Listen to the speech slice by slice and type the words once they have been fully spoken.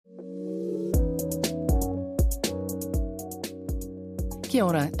Kia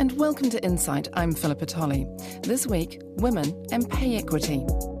ora and welcome to Insight. I'm Philippa Tolley. This week, women and pay equity.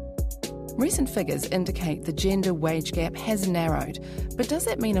 Recent figures indicate the gender wage gap has narrowed, but does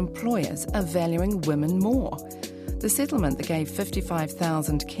that mean employers are valuing women more? The settlement that gave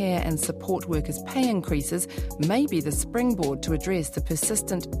 55,000 care and support workers pay increases may be the springboard to address the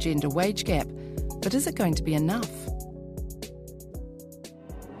persistent gender wage gap. But is it going to be enough?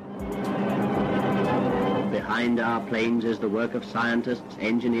 Behind our planes is the work of scientists,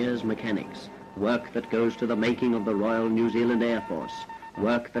 engineers, mechanics, work that goes to the making of the Royal New Zealand Air Force,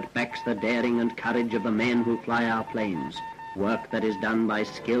 work that backs the daring and courage of the men who fly our planes, work that is done by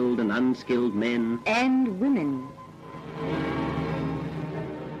skilled and unskilled men and women.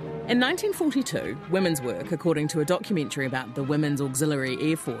 In 1942, women's work, according to a documentary about the Women's Auxiliary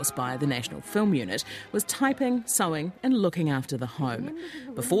Air Force by the National Film Unit, was typing, sewing and looking after the home.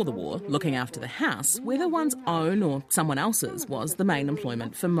 Before the war, looking after the house, whether one's own or someone else's, was the main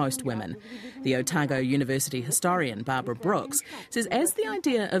employment for most women. The Otago University historian Barbara Brooks says as the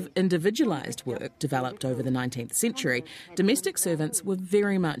idea of individualised work developed over the 19th century, domestic servants were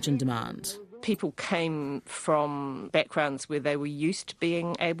very much in demand. People came from backgrounds where they were used to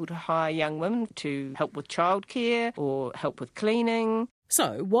being able to hire young women to help with childcare or help with cleaning.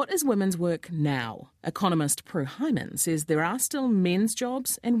 So, what is women's work now? Economist Prue Hyman says there are still men's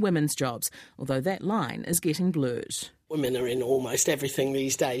jobs and women's jobs, although that line is getting blurred. Women are in almost everything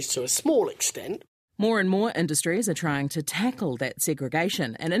these days to a small extent. More and more industries are trying to tackle that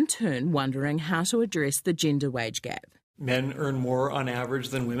segregation and in turn wondering how to address the gender wage gap. Men earn more on average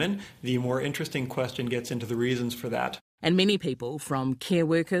than women. The more interesting question gets into the reasons for that. And many people, from care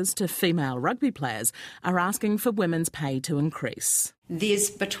workers to female rugby players, are asking for women's pay to increase.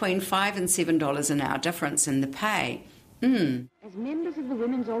 There's between $5 and $7 an hour difference in the pay. As members of the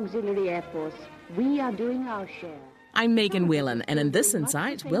Women's Auxiliary Air Force, we are doing our share. I'm Megan Whelan, and in this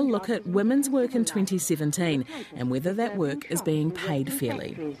Insight, we'll look at women's work in 2017 and whether that work is being paid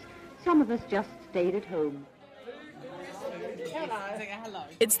fairly. Some of us just stayed at home.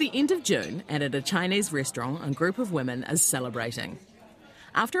 It's the end of June, and at a Chinese restaurant, a group of women is celebrating.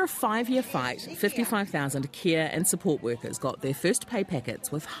 After a 5-year fight, 55,000 care and support workers got their first pay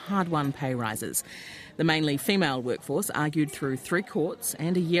packets with hard-won pay rises. The mainly female workforce argued through 3 courts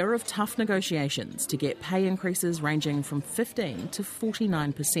and a year of tough negotiations to get pay increases ranging from 15% to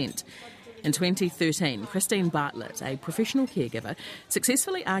 49%. In 2013, Christine Bartlett, a professional caregiver,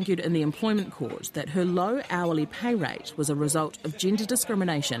 successfully argued in the Employment Court that her low hourly pay rate was a result of gender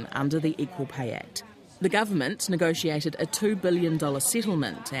discrimination under the Equal Pay Act. The government negotiated a $2 billion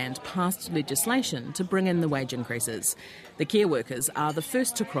settlement and passed legislation to bring in the wage increases. The care workers are the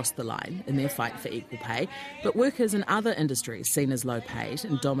first to cross the line in their fight for equal pay, but workers in other industries seen as low paid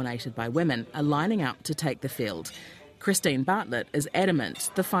and dominated by women are lining up to take the field. Christine Bartlett is adamant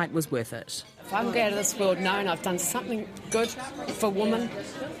the fight was worth it. If I can get out of this world knowing I've done something good for women,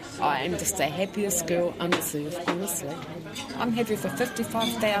 I am just the happiest girl on this earth, honestly. I'm happy for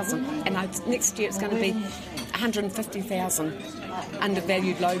 55,000 and next year it's going to be 150,000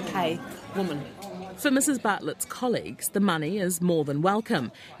 undervalued, low-pay women. For Mrs Bartlett's colleagues, the money is more than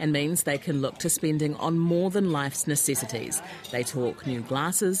welcome and means they can look to spending on more than life's necessities. They talk new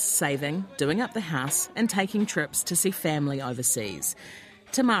glasses, saving, doing up the house and taking trips to see family overseas.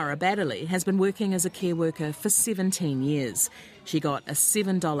 Tamara Baddeley has been working as a care worker for 17 years. She got a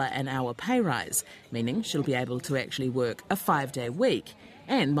 $7 an hour pay rise, meaning she'll be able to actually work a 5-day week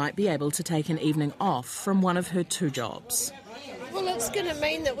and might be able to take an evening off from one of her 2 jobs. Well, it's going to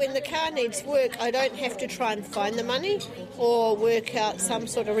mean that when the car needs work, I don't have to try and find the money or work out some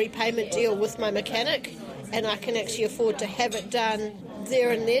sort of repayment deal with my mechanic, and I can actually afford to have it done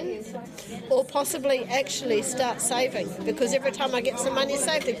there and then, or possibly actually start saving, because every time I get some money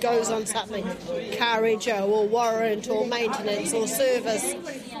saved, it goes on something, car rego or warrant or maintenance or service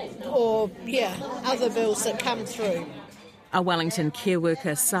or, other bills that come through. A Wellington care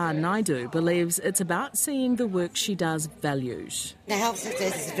worker, Sa Naidu, believes it's about seeing the work she does valued. The health sector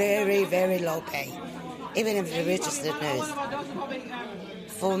is very, very low pay, even if you're a registered nurse.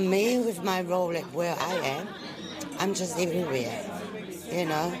 For me, with my role at where I am, I'm just everywhere,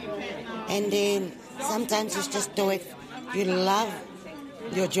 And then sometimes you just do it. You love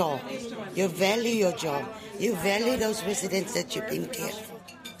your job. You value your job. You value those residents that you've been cared for.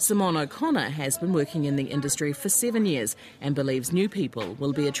 Simone O'Connor has been working in the industry for 7 years and believes new people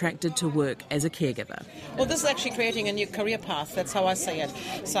will be attracted to work as a caregiver. Well, this is actually creating a new career path. That's how I see it.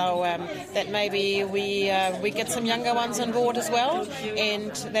 So that maybe we get some younger ones on board as well,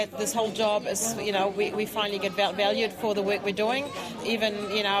 and that this whole job is, we finally get valued for the work we're doing. Even,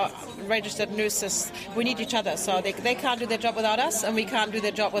 registered nurses, we need each other. So they can't do their job without us, and we can't do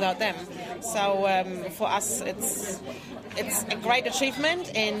their job without them. So for us, it's a great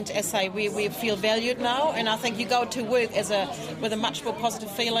achievement, and as I say, we feel valued now, and I think you go to work with a much more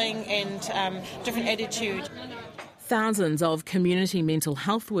positive feeling and different attitude. Thousands of community mental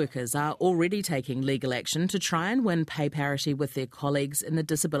health workers are already taking legal action to try and win pay parity with their colleagues in the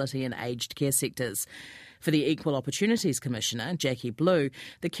disability and aged care sectors. For the Equal Opportunities Commissioner, Jackie Blue,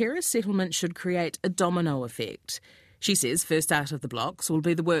 the carers settlement should create a domino effect. She says first out of the blocks will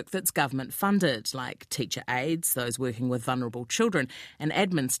be the work that's government funded, like teacher aides, those working with vulnerable children, and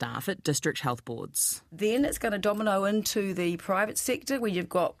admin staff at district health boards. Then it's going to domino into the private sector, where you've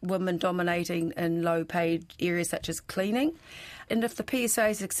got women dominating in low-paid areas such as cleaning. And if the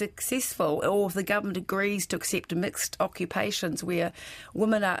PSAs are successful, or if the government agrees to accept mixed occupations where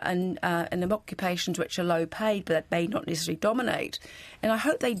women are in occupations which are low paid but may not necessarily dominate, and I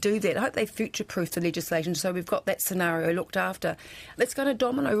hope they do that. I hope they future-proof the legislation so we've got that scenario looked after. It's going to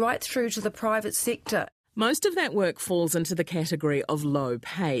domino right through to the private sector. Most of that work falls into the category of low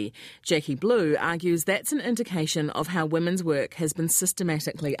pay. Jackie Blue argues that's an indication of how women's work has been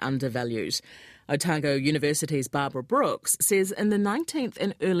systematically undervalued. Otago University's Barbara Brooks says in the 19th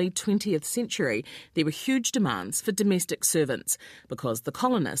and early 20th century there were huge demands for domestic servants because the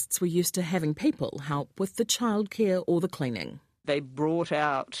colonists were used to having people help with the childcare or the cleaning. They brought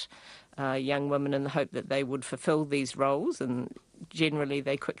out young women in the hope that they would fulfil these roles, and generally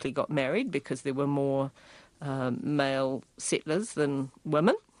they quickly got married because there were more male settlers than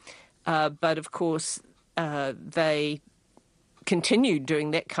women. But of course they continued doing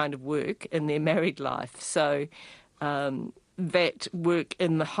that kind of work in their married life. So that work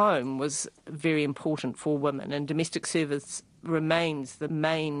in the home was very important for women, and domestic service remains the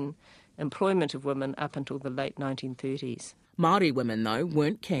main employment of women up until the late 1930s. Māori women, though,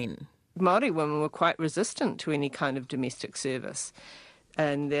 weren't keen. Māori women were quite resistant to any kind of domestic service.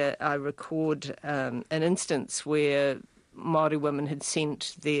 And I record an instance where Māori women had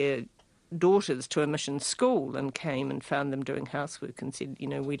sent their daughters to a mission school and came and found them doing housework and said,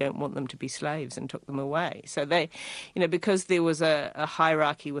 we don't want them to be slaves, and took them away. So they, because there was a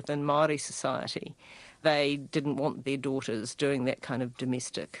hierarchy within Māori society, they didn't want their daughters doing that kind of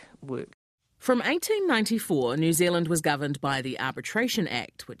domestic work. From 1894, New Zealand was governed by the Arbitration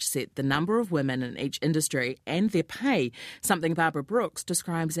Act, which set the number of women in each industry and their pay, something Barbara Brooks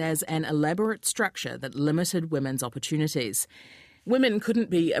describes as an elaborate structure that limited women's opportunities. Women couldn't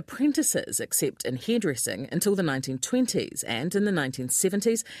be apprentices except in hairdressing until the 1920s, and in the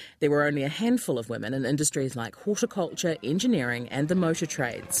 1970s there were only a handful of women in industries like horticulture, engineering and the motor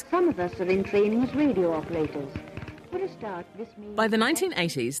trades. Some of us are in training as radio operators. By the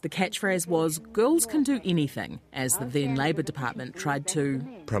 1980s, the catchphrase was, girls can do anything, as the then Labour Department tried to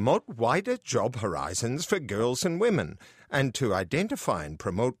promote wider job horizons for girls and women, and to identify and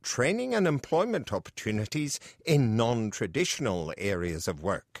promote training and employment opportunities in non-traditional areas of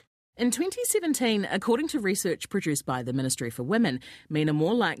work. In 2017, according to research produced by the Ministry for Women, men are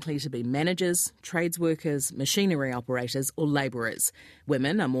more likely to be managers, trades workers, machinery operators or labourers.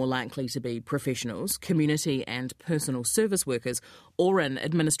 Women are more likely to be professionals, community and personal service workers or in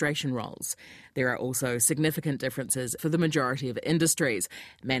administration roles. There are also significant differences for the majority of industries.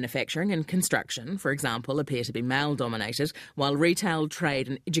 Manufacturing and construction, for example, appear to be male-dominated, while retail, trade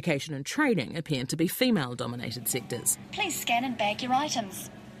and education and trading appear to be female-dominated sectors. Please scan and bag your items.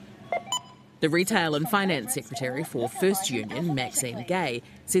 The Retail and Finance Secretary for First Union, Maxine Gay,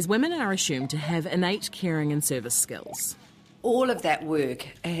 says women are assumed to have innate caring and service skills. All of that work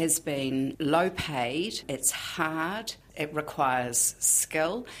has been low paid, it's hard, it requires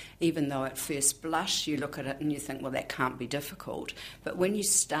skill, even though at first blush you look at it and you think, well, that can't be difficult. But when you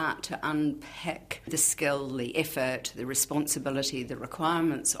start to unpick the skill, the effort, the responsibility, the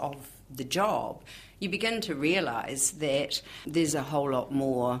requirements of the job, you begin to realise that there's a whole lot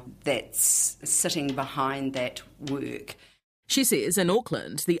more that's sitting behind that work. She says in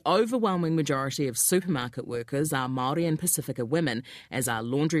Auckland, the overwhelming majority of supermarket workers are Māori and Pasifika women, as are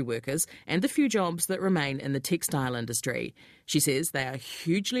laundry workers and the few jobs that remain in the textile industry. She says they are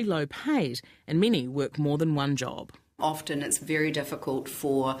hugely low paid and many work more than one job. Often it's very difficult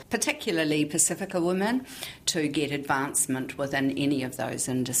for particularly Pacifica women to get advancement within any of those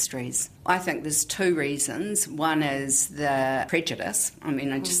industries. I think there's two reasons. One is the prejudice. I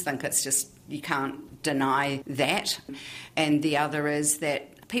mean, I just think it's just, you can't deny that. And the other is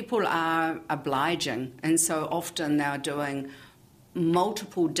that people are obliging, and so often they're doing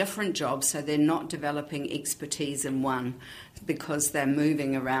multiple different jobs, so they're not developing expertise in one because they're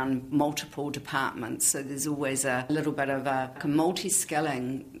moving around multiple departments. So there's always a little bit of a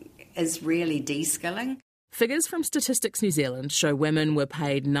multi-skilling is really de-skilling. Figures from Statistics New Zealand show women were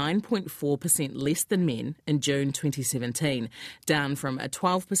paid 9.4% less than men in June 2017, down from a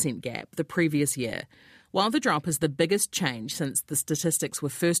 12% gap the previous year. While the drop is the biggest change since the statistics were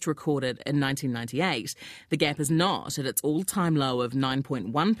first recorded in 1998, the gap is not at its all-time low of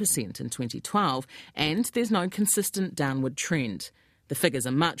 9.1% in 2012, and there's no consistent downward trend. The figures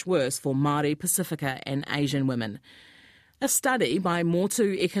are much worse for Māori, Pacifica and Asian women. A study by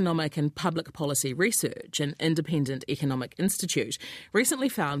Motu Economic and Public Policy Research, an independent economic institute, recently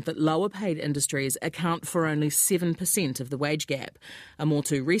found that lower paid industries account for only 7% of the wage gap. A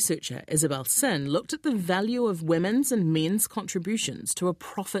Motu researcher, Isabel Sin, looked at the value of women's and men's contributions to a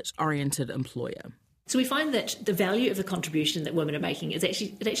profit-oriented employer. So we find that the value of the contribution that women are making it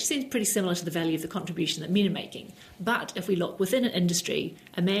actually seems pretty similar to the value of the contribution that men are making. But if we look within an industry,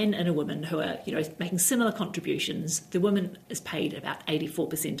 a man and a woman who are making similar contributions, the woman is paid about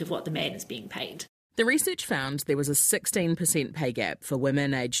 84% of what the man is being paid. The research found there was a 16% pay gap for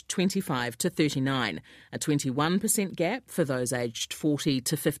women aged 25 to 39, a 21% gap for those aged 40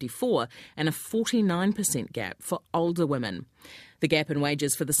 to 54, and a 49% gap for older women. The gap in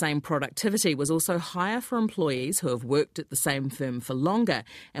wages for the same productivity was also higher for employees who have worked at the same firm for longer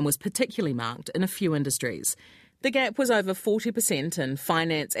and was particularly marked in a few industries. The gap was over 40% in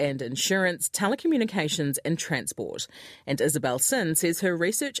finance and insurance, telecommunications and transport. And Isabel Sin says her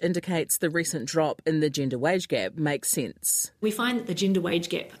research indicates the recent drop in the gender wage gap makes sense. We find that the gender wage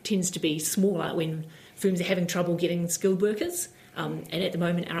gap tends to be smaller when firms are having trouble getting skilled workers. And at the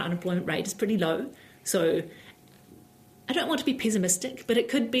moment our unemployment rate is pretty low. So I don't want to be pessimistic, but it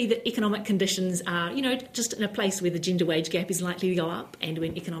could be that economic conditions are, just in a place where the gender wage gap is likely to go up, and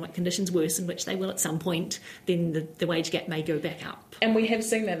when economic conditions worsen, which they will at some point, then the wage gap may go back up. And we have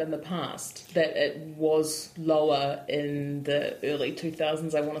seen that in the past, that it was lower in the early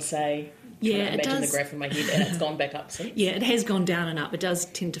 2000s, I want to say. Yeah, it does. Imagine the graph in my head, and it's gone back up since. Yeah, it has gone down and up. It does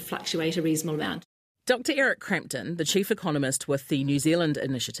tend to fluctuate a reasonable amount. Dr Eric Crampton, the chief economist with the New Zealand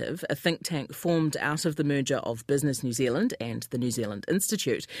Initiative, a think tank formed out of the merger of Business New Zealand and the New Zealand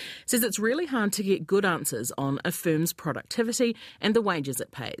Institute, says it's really hard to get good answers on a firm's productivity and the wages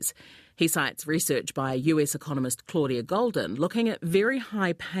it pays. He cites research by US economist Claudia Golden looking at very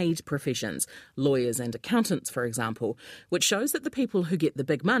high-paid professions, lawyers and accountants, for example, which shows that the people who get the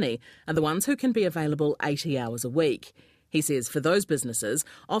big money are the ones who can be available 80 hours a week. He says for those businesses,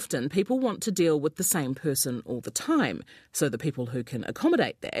 often people want to deal with the same person all the time, so the people who can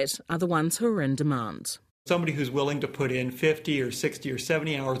accommodate that are the ones who are in demand. Somebody who's willing to put in 50 or 60 or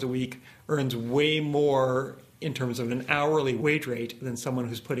 70 hours a week earns way more in terms of an hourly wage rate than someone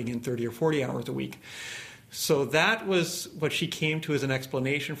who's putting in 30 or 40 hours a week. So that was what she came to as an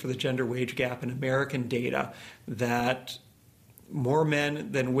explanation for the gender wage gap in American data, that more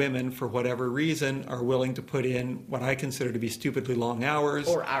men than women, for whatever reason, are willing to put in what I consider to be stupidly long hours.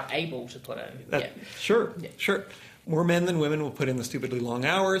 Or are able to put in. Sure. More men than women will put in the stupidly long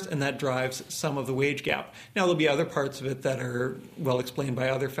hours, and that drives some of the wage gap. Now, there'll be other parts of it that are well explained by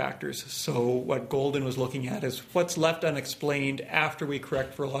other factors. So what Golden was looking at is what's left unexplained after we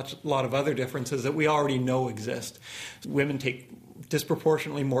correct for a lot of other differences that we already know exist. Women take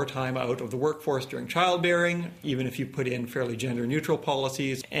disproportionately more time out of the workforce during childbearing, even if you put in fairly gender-neutral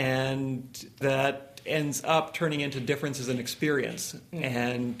policies, and that ends up turning into differences in experience.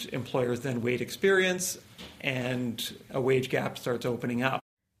 And employers then weight experience, and a wage gap starts opening up.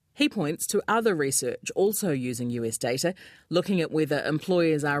 He points to other research also using US data, looking at whether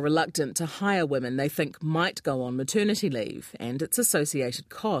employers are reluctant to hire women they think might go on maternity leave and its associated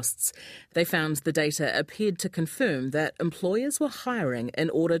costs. They found the data appeared to confirm that employers were hiring in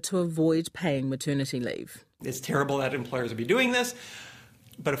order to avoid paying maternity leave. It's terrible that employers would be doing this.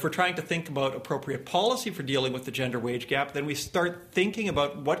 But if we're trying to think about appropriate policy for dealing with the gender wage gap, then we start thinking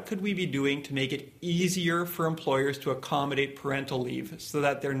about what could we be doing to make it easier for employers to accommodate parental leave so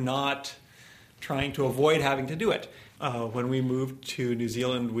that they're not trying to avoid having to do it. When we moved to New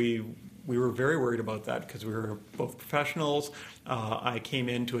Zealand, we were very worried about that because we were both professionals. I came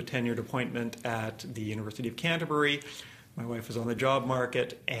into a tenured appointment at the University of Canterbury. My wife was on the job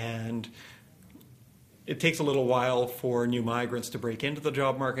market, and it takes a little while for new migrants to break into the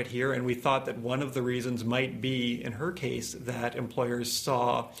job market here, and we thought that one of the reasons might be, in her case, that employers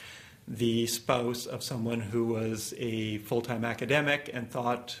saw the spouse of someone who was a full-time academic and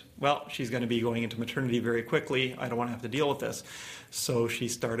thought, well, she's going to be going into maternity very quickly. I don't want to have to deal with this. So she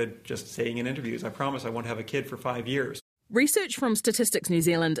started just saying in interviews, I promise I won't have a kid for 5 years. Research from Statistics New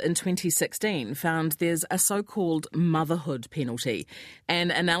Zealand in 2016 found there's a so-called motherhood penalty.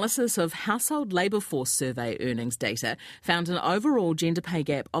 An analysis of household labour force survey earnings data found an overall gender pay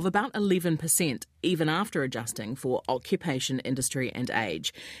gap of about 11%, even after adjusting for occupation, industry and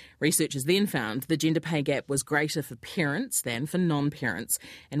age. Researchers then found the gender pay gap was greater for parents than for non-parents,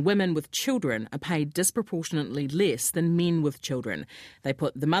 and women with children are paid disproportionately less than men with children. They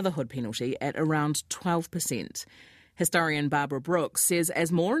put the motherhood penalty at around 12%. Historian Barbara Brooks says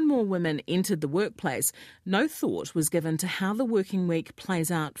as more and more women entered the workplace, no thought was given to how the working week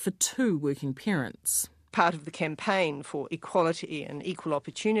plays out for two working parents. Part of the campaign for equality and equal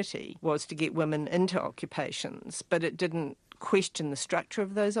opportunity was to get women into occupations, but it didn't question the structure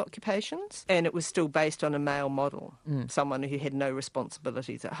of those occupations, and it was still based on a male model. Someone who had no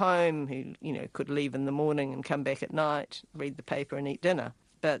responsibilities at home, who, could leave in the morning and come back at night, read the paper and eat dinner.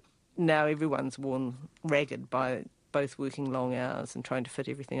 But now everyone's worn ragged by both working long hours and trying to fit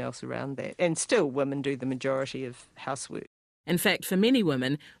everything else around that. And still, women do the majority of housework. In fact, for many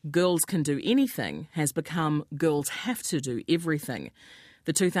women, girls can do anything has become girls have to do everything.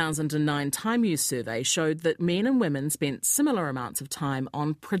 The 2009 Time Use survey showed that men and women spent similar amounts of time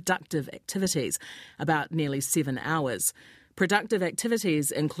on productive activities, about nearly 7 hours. Productive activities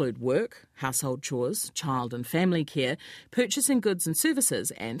include work, household chores, child and family care, purchasing goods and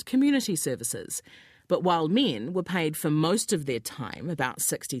services, and community services. But while men were paid for most of their time, about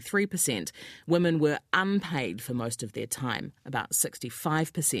 63%, women were unpaid for most of their time, about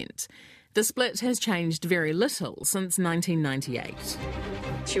 65%. The split has changed very little since 1998.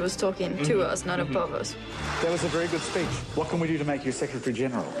 She was talking to us, not above us. That was a very good speech. What can we do to make you Secretary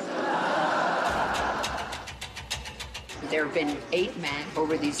General? There have been 8 men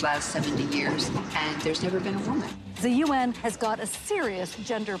over these last 70 years, and there's never been a woman. The UN has got a serious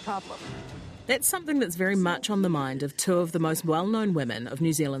gender problem. That's something that's very much on the mind of two of the most well-known women of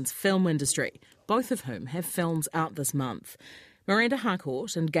New Zealand's film industry, both of whom have films out this month. Miranda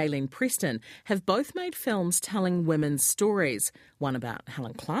Harcourt and Gayleen Preston have both made films telling women's stories, one about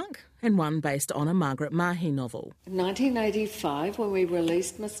Helen Clark and one based on a Margaret Mahy novel. In 1985, when we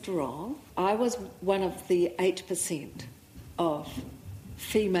released Mr. Wrong, I was one of the 8% of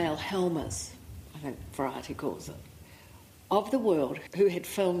female helmers, I think Variety calls it, of the world who had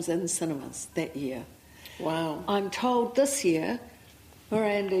films in cinemas that year. Wow. I'm told this year,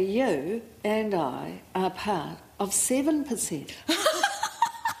 Miranda, you and I are part of 7%.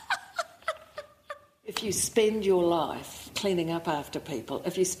 If you spend your life cleaning up after people,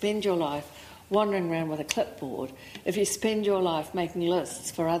 if you spend your life wandering around with a clipboard, if you spend your life making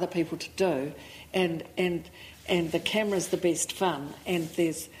lists for other people to do, and the camera's the best fun, and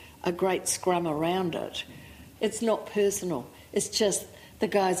there's a great scrum around it, it's not personal. It's just the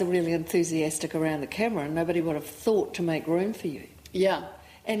guys are really enthusiastic around the camera and nobody would have thought to make room for you. Yeah.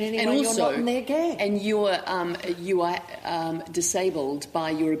 And anyway, you're not in their gang. And you are disabled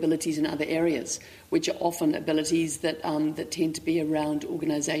by your abilities in other areas, which are often abilities that tend to be around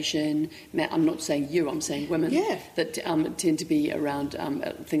organisation. I'm not saying you, I'm saying women. Yeah. That tend to be around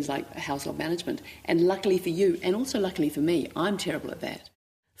things like household management. And luckily for you, and also luckily for me, I'm terrible at that.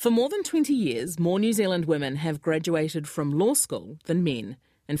 For more than 20 years, more New Zealand women have graduated from law school than men.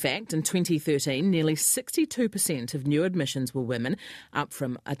 In fact, in 2013, nearly 62% of new admissions were women, up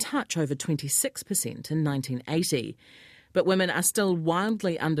from a touch over 26% in 1980. But women are still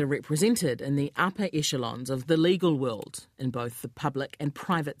wildly underrepresented in the upper echelons of the legal world, in both the public and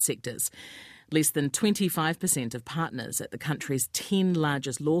private sectors. Less than 25% of partners at the country's 10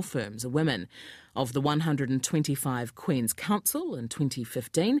 largest law firms are women. Of the 125 Queen's Counsel in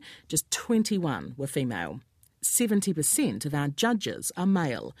 2015, just 21 were female. 70% of our judges are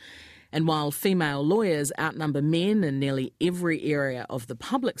male. And while female lawyers outnumber men in nearly every area of the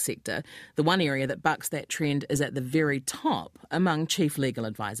public sector, the one area that bucks that trend is at the very top among chief legal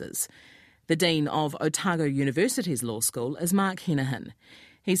advisors. The Dean of Otago University's Law School is Mark Henehan.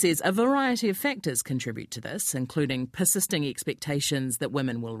 He says a variety of factors contribute to this, including persisting expectations that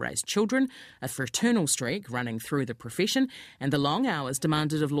women will raise children, a fraternal streak running through the profession, and the long hours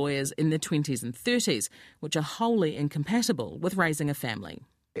demanded of lawyers in their 20s and 30s, which are wholly incompatible with raising a family.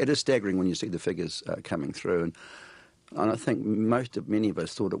 It is staggering when you see the figures coming through. And And I think many of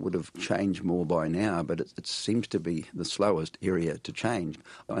us thought it would have changed more by now, but it seems to be the slowest area to change.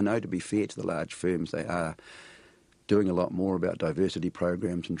 I know, to be fair to the large firms, they are doing a lot more about diversity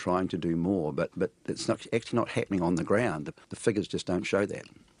programs and trying to do more, but it's actually not happening on the ground. The figures just don't show that.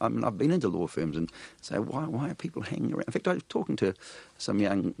 I mean, I've been into law firms and say, why are people hanging around? In fact, I was talking to some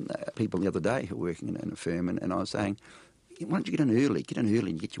young people the other day who are working in a firm, and I was saying, why don't you get in early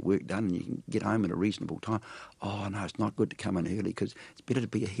and get your work done and you can get home at a reasonable time. Oh, no, it's not good to come in early because it's better to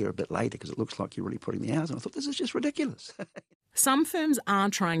be here a bit later because it looks like you're really putting the hours. And I thought, this is just ridiculous. Some firms are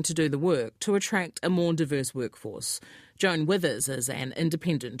trying to do the work to attract a more diverse workforce. Joan Withers is an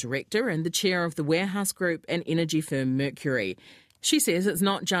independent director and the chair of the warehouse group and energy firm Mercury. She says it's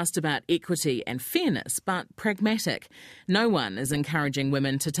not just about equity and fairness, but pragmatic. No one is encouraging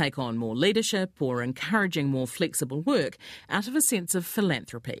women to take on more leadership or encouraging more flexible work out of a sense of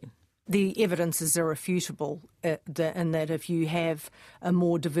philanthropy. The evidence is irrefutable in that if you have a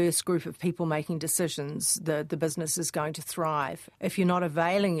more diverse group of people making decisions, the business is going to thrive. If you're not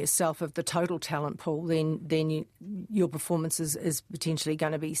availing yourself of the total talent pool, then your performance is potentially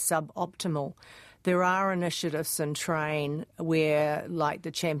going to be suboptimal. There are initiatives in Train where, like the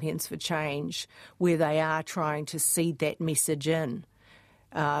Champions for Change, where they are trying to seed that message in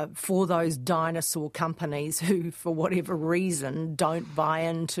for those dinosaur companies who, for whatever reason, don't buy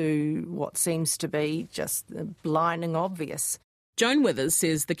into what seems to be just blinding obvious. Joan Withers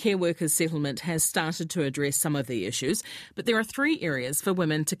says the care workers settlement has started to address some of the issues, but there are 3 areas for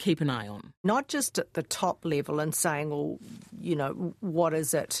women to keep an eye on. Not just at the top level and saying, well, you know, what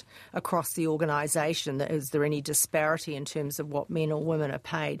is it across the organisation? Is there any disparity in terms of what men or women are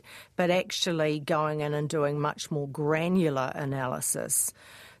paid? But actually going in and doing much more granular analysis.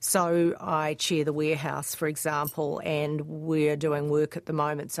 So I chair the warehouse, for example, and we're doing work at the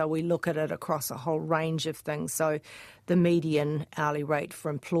moment. So we look at it across a whole range of things. So the median hourly rate for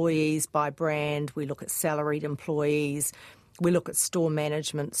employees by brand, we look at salaried employees, we look at store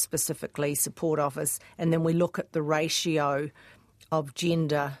management, specifically support office, and then we look at the ratio of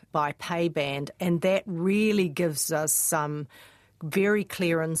gender by pay band. And that really gives us some very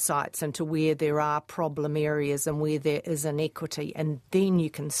clear insights into where there are problem areas and where there is inequity, and then you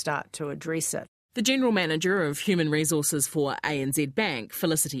can start to address it. The General Manager of Human Resources for ANZ Bank,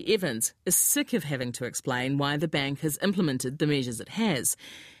 Felicity Evans, is sick of having to explain why the bank has implemented the measures it has.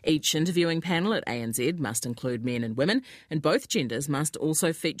 Each interviewing panel at ANZ must include men and women, and both genders must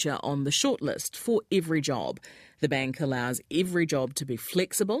also feature on the shortlist for every job. The bank allows every job to be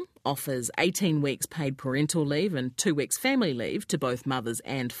flexible, offers 18 weeks paid parental leave and 2 weeks family leave to both mothers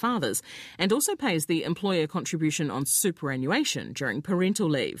and fathers, and also pays the employer contribution on superannuation during parental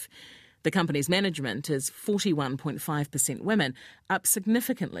leave. The company's management is 41.5% women, up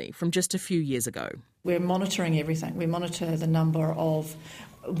significantly from just a few years ago. We're monitoring everything. We monitor the number of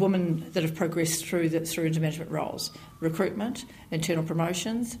women that have progressed through into management roles, recruitment, internal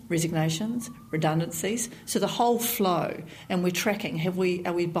promotions, resignations, redundancies, so the whole flow. And we're tracking, are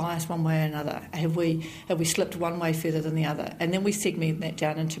we biased one way or another? Have we slipped one way further than the other? And then we segment that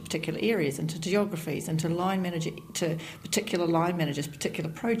down into particular areas, into geographies, into particular line managers,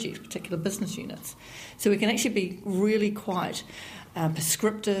 particular projects, particular business units. So we can actually be really quite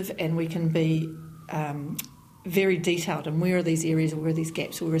prescriptive, and we can be very detailed in where are these areas, or where are these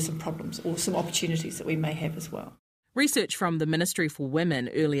gaps, or where are some problems or some opportunities that we may have as well. Research from the Ministry for Women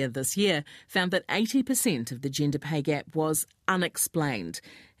earlier this year found that 80% of the gender pay gap was unexplained.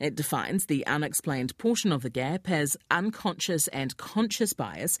 It defines the unexplained portion of the gap as unconscious and conscious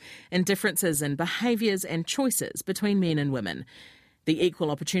bias and differences in behaviours and choices between men and women. The Equal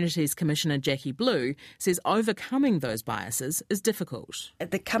Opportunities Commissioner Jackie Blue says overcoming those biases is difficult.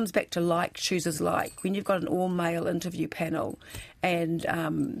 It comes back to like chooses like. When you've got an all-male interview panel and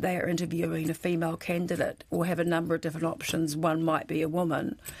they are interviewing a female candidate or have a number of different options, one might be a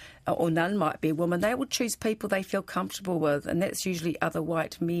woman or none might be a woman, they will choose people they feel comfortable with, and that's usually other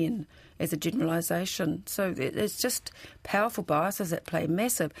white men as a generalisation. So it's just powerful biases at play,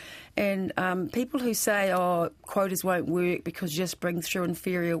 massive. And people who say, quotas won't work because just bring through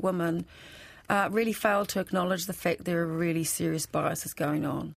inferior women, really fail to acknowledge the fact there are really serious biases going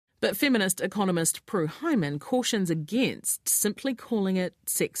on. But feminist economist Prue Hyman cautions against simply calling it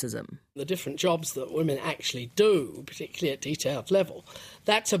sexism. The different jobs that women actually do, particularly at detailed level,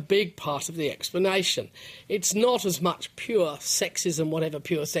 that's a big part of the explanation. It's not as much pure sexism, whatever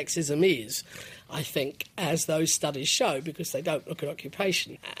pure sexism is, I think, as those studies show, because they don't look at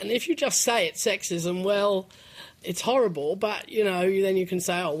occupation. And if you just say it's sexism, well, it's horrible, but, then you can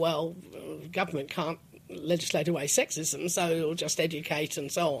say, government can't legislate away sexism, so it'll just educate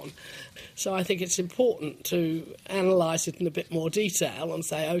and so on. So I think it's important to analyse it in a bit more detail and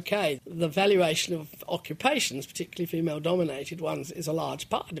say, OK, the valuation of occupations, particularly female-dominated ones, is a large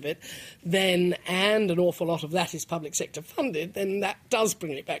part of it, then, and an awful lot of that is public sector funded, then that does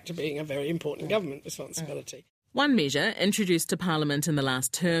bring it back to being a very important government responsibility. One measure, introduced to Parliament in the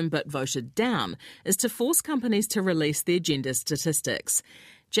last term but voted down, is to force companies to release their gender statistics.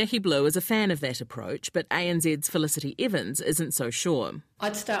 Jackie Blue is a fan of that approach, but ANZ's Felicity Evans isn't so sure.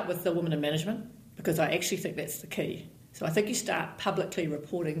 I'd start with the women in management, because I actually think that's the key. So I think you start publicly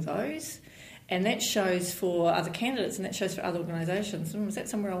reporting those, and that shows for other candidates and that shows for other organisations, is that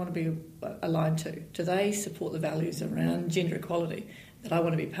somewhere I want to be aligned to? Do they support the values around gender equality that I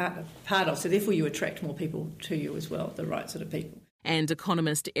want to be part of? So therefore you attract more people to you as well, the right sort of people. And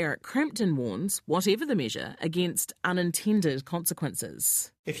economist Eric Crampton warns, whatever the measure, against unintended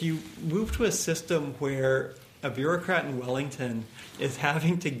consequences. If you move to a system where a bureaucrat in Wellington is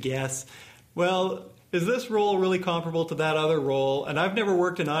having to guess, well, is this role really comparable to that other role? And I've never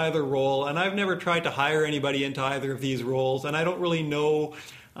worked in either role, and I've never tried to hire anybody into either of these roles, and I don't really know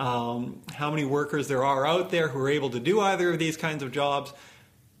how many workers there are out there who are able to do either of these kinds of jobs.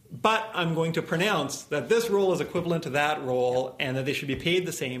 But I'm going to pronounce that this role is equivalent to that role and that they should be paid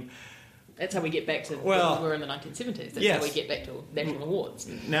the same. That's how we get back to where we were in the 1970s. That's how we get back to national awards.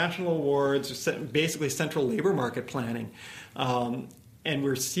 National awards, basically central labour market planning. And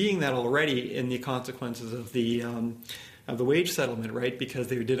we're seeing that already in the consequences of the wage settlement, right? Because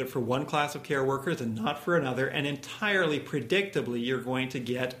they did it for one class of care workers and not for another. And entirely predictably, you're going to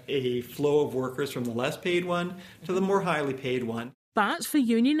get a flow of workers from the less paid one to the more highly paid one. But for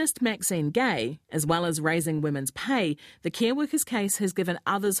unionist Maxine Gay, as well as raising women's pay, the care workers' case has given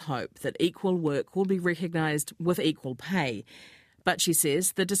others hope that equal work will be recognised with equal pay. But she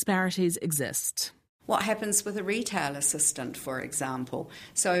says the disparities exist. What happens with a retail assistant, for example?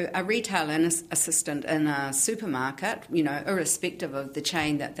 So a retail assistant in a supermarket, irrespective of the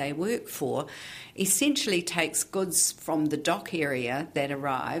chain that they work for, essentially takes goods from the dock area that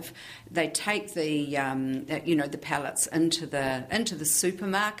arrive. They take the pallets into the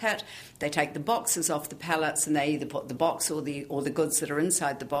supermarket. They take the boxes off the pallets, and they either put the box or the goods that are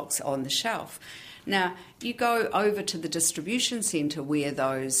inside the box on the shelf. Now, you go over to the distribution centre where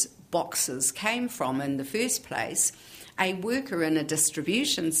those boxes came from in the first place. A worker in a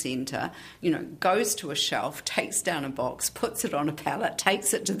distribution centre, goes to a shelf, takes down a box, puts it on a pallet,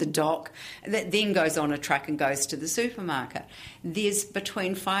 takes it to the dock, that then goes on a truck and goes to the supermarket. There's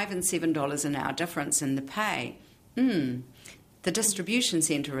between $5 and $7 an hour difference in the pay. The distribution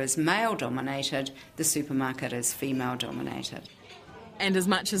centre is male-dominated, the supermarket is female-dominated. And as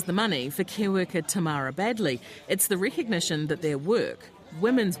much as the money, for care worker Tamara Badley, it's the recognition that their work,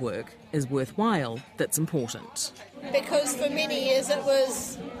 women's work, is worthwhile that's important. Because for many years it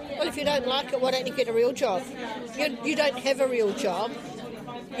was, well, if you don't like it, why don't you get a real job? You don't have a real job.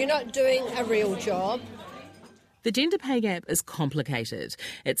 You're not doing a real job. The gender pay gap is complicated.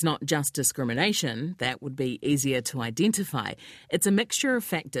 It's not just discrimination, that would be easier to identify. It's a mixture of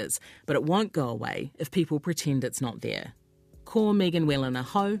factors, but it won't go away if people pretend it's not there. Ko Megan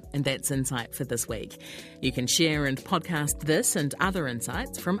Wellena-Ho, and that's Insight for this week. You can share and podcast this and other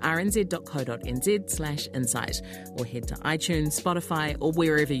insights from rnz.co.nz/insight or head to iTunes, Spotify or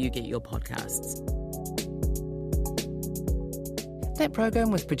wherever you get your podcasts. That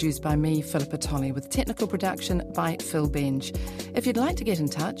program was produced by me, Philippa Tolley, with technical production by Phil Benj. If you'd like to get in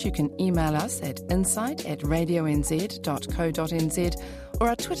touch, you can email us at insight@radionz.co.nz or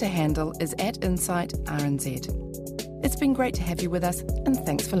our Twitter handle is @InsightRNZ. It's been great to have you with us, and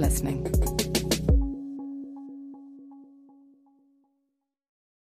thanks for listening.